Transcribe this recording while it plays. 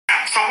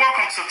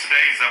welcome to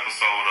today's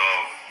episode of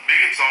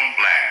Bigots on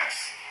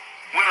Blast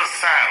with a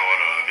side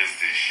order of Is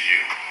This You?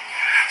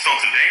 So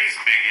today's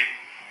bigot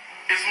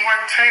is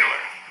Mark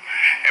Taylor.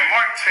 And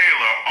Mark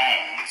Taylor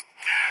owns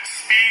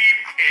Speed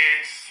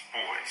Edge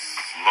Sports,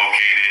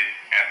 located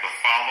at the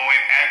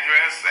following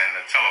address and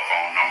the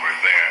telephone number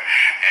there.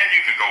 And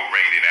you can go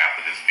rate it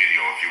after this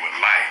video if you would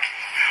like.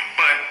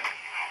 But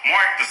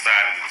Mark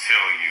decided to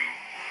tell you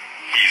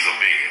he's a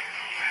bigot.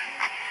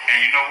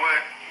 And you know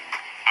what?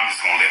 I'm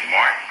just going to let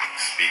Mark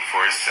speak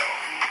for himself.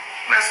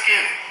 Let's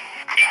get it.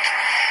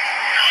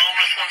 The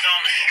homeless ones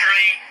on the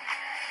street.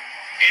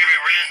 Every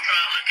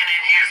restaurant looking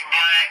in here is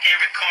black.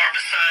 Every car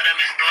beside them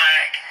is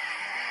black.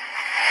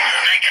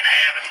 They can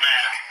have it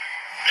now.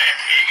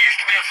 It used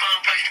to be a fun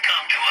place to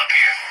come to up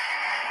here.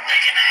 They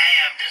can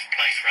have this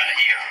place right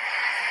here.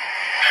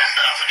 That's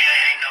stuff. There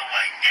ain't no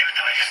way.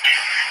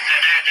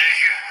 There's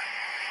your...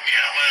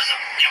 Yeah,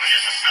 it was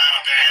just a sign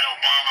up there that had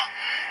Obama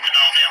and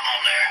all them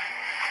on there.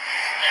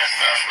 That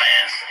stuff,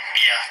 man.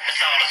 Yeah, that's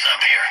all that's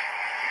up here.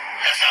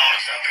 That's all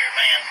that's up here,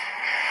 man.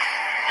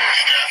 This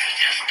stuff is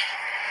just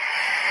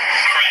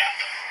crap.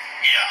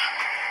 Yeah.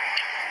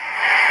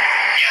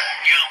 Yeah,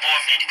 you and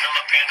boys need to come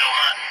up here and go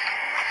hunting.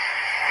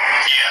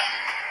 Yeah.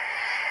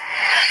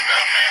 That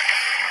stuff, man.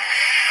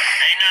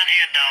 Ain't none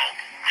here, dog.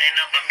 Ain't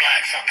nothing but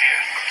blacks up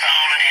here. That's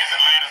all it is.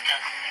 Atlanta's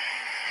done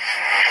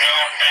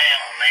gone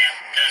down, man.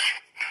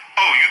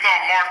 Oh, you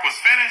thought Mark was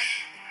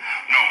finished?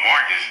 No,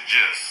 Mark is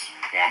just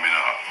warming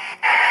up.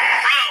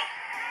 Bro,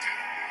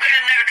 look at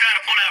that nigga trying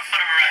to pull out in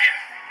front of me right here.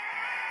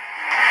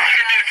 Look at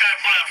that nigga trying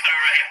to pull out in front of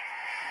me right here.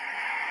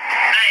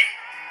 Hey,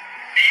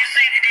 did you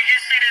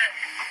see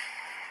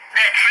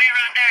that tree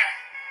right there?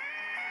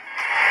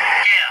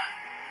 Yeah.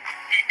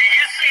 Did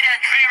you see that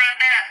tree right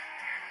there?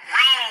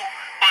 Rule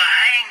will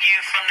hang you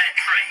from that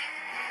tree.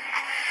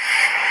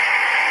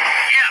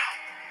 Yeah.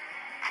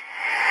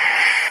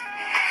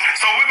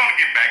 So we're going to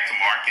get back to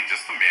Mark in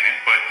just a minute,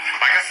 but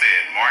like I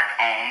said, Mark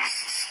owns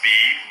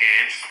Speed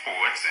Edge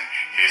Sports, and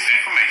here's the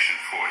information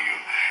for you.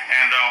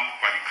 And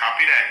while you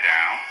copy that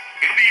down,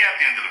 it'll be at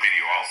the end of the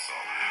video also.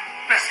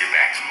 Let's get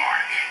back to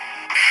Mark.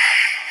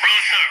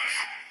 Road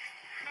service.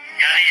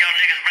 Y'all need y'all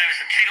niggas to bring me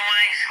some chicken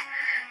wings,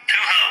 2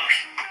 hoes,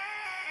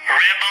 a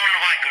red bone and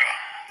a white girl.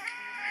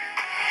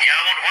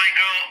 Y'all want the white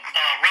girl?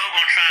 Rogue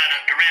gonna try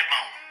the red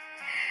bone.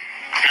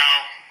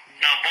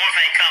 No, Borf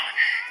ain't coming.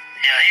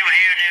 Yeah, he was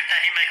here and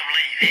everything. He make them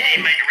leave.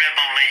 He make the red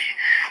bone leave.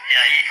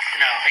 Yeah,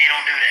 he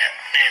don't do that.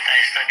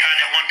 Everything. So I tried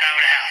that one time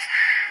at the house.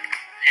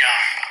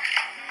 Yeah,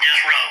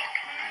 just road.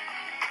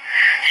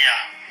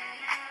 Yeah.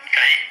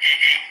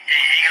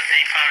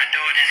 He probably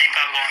do it. He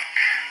probably gonna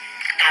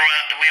throw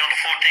out we on the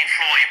 14th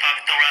floor. He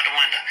probably throw out the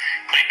window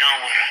when he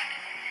done with her.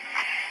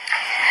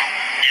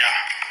 Yeah.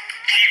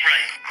 Cheap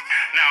rate.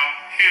 Now,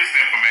 here's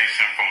the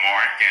information for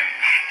Mark and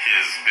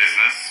his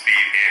business,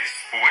 Speed Edge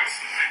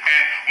Sports.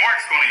 And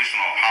Mark's going to issue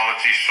an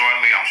apology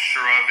shortly, I'm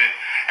sure of it.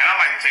 And I'd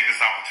like to take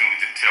this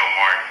opportunity to tell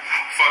Mark,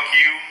 fuck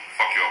you,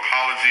 fuck your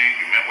apology,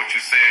 you meant what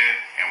you said,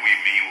 and we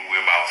mean what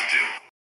we're about to do.